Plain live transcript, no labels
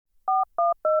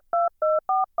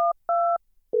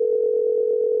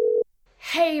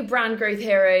Hey brand growth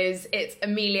heroes, it's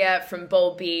Amelia from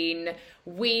Bold Bean.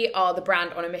 We are the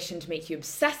brand on a mission to make you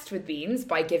obsessed with beans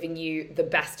by giving you the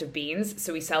best of beans.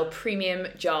 So we sell premium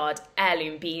jarred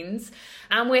heirloom beans,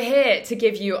 and we're here to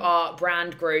give you our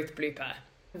brand growth blooper.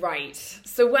 Right,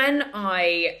 so when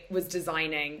I was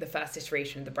designing the first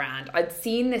iteration of the brand, I'd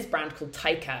seen this brand called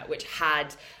Taika, which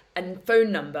had a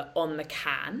phone number on the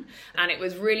can, and it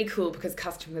was really cool because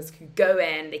customers could go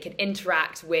in, they could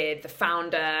interact with the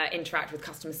founder, interact with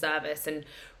customer service, and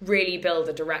really build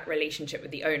a direct relationship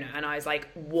with the owner. And I was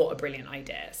like, what a brilliant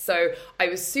idea. So I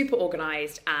was super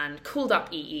organized and called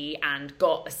up EE and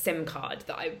got a SIM card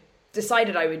that I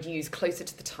decided I would use closer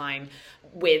to the time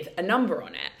with a number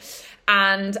on it.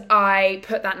 And I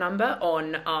put that number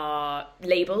on our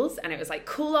labels, and it was like,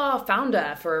 call our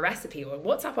founder for a recipe, or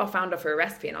WhatsApp our founder for a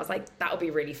recipe. And I was like, that'll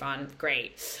be really fun.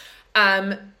 Great.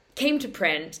 Came to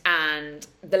print, and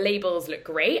the labels look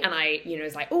great. And I,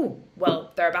 was like, oh,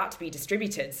 well, they're about to be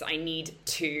distributed, so I need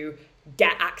to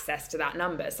get access to that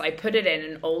number. So I put it in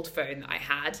an old phone that I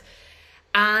had,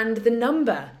 and the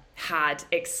number had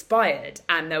expired,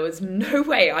 and there was no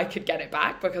way I could get it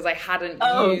back because I hadn't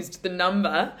used the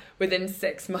number within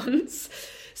 6 months.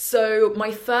 So my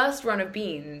first run of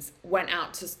beans went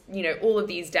out to, all of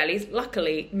these delis,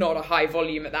 luckily not a high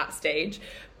volume at that stage,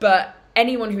 but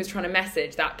anyone who was trying to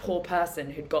message that poor person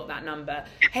who'd got that number,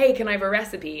 hey, can I have a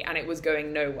recipe? And it was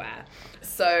going nowhere.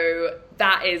 So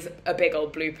that is a big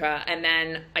old blooper. And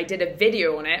then I did a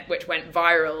video on it, which went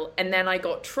viral. And then I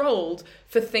got trolled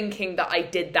for thinking that I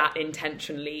did that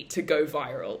intentionally to go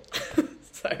viral.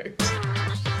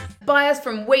 Buy us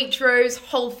from Waitrose,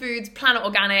 Whole Foods, Planet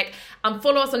Organic, and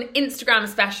follow us on Instagram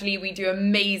especially. We do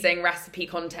amazing recipe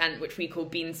content, which we call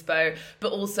Beanspo,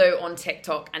 but also on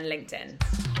TikTok and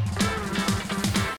LinkedIn.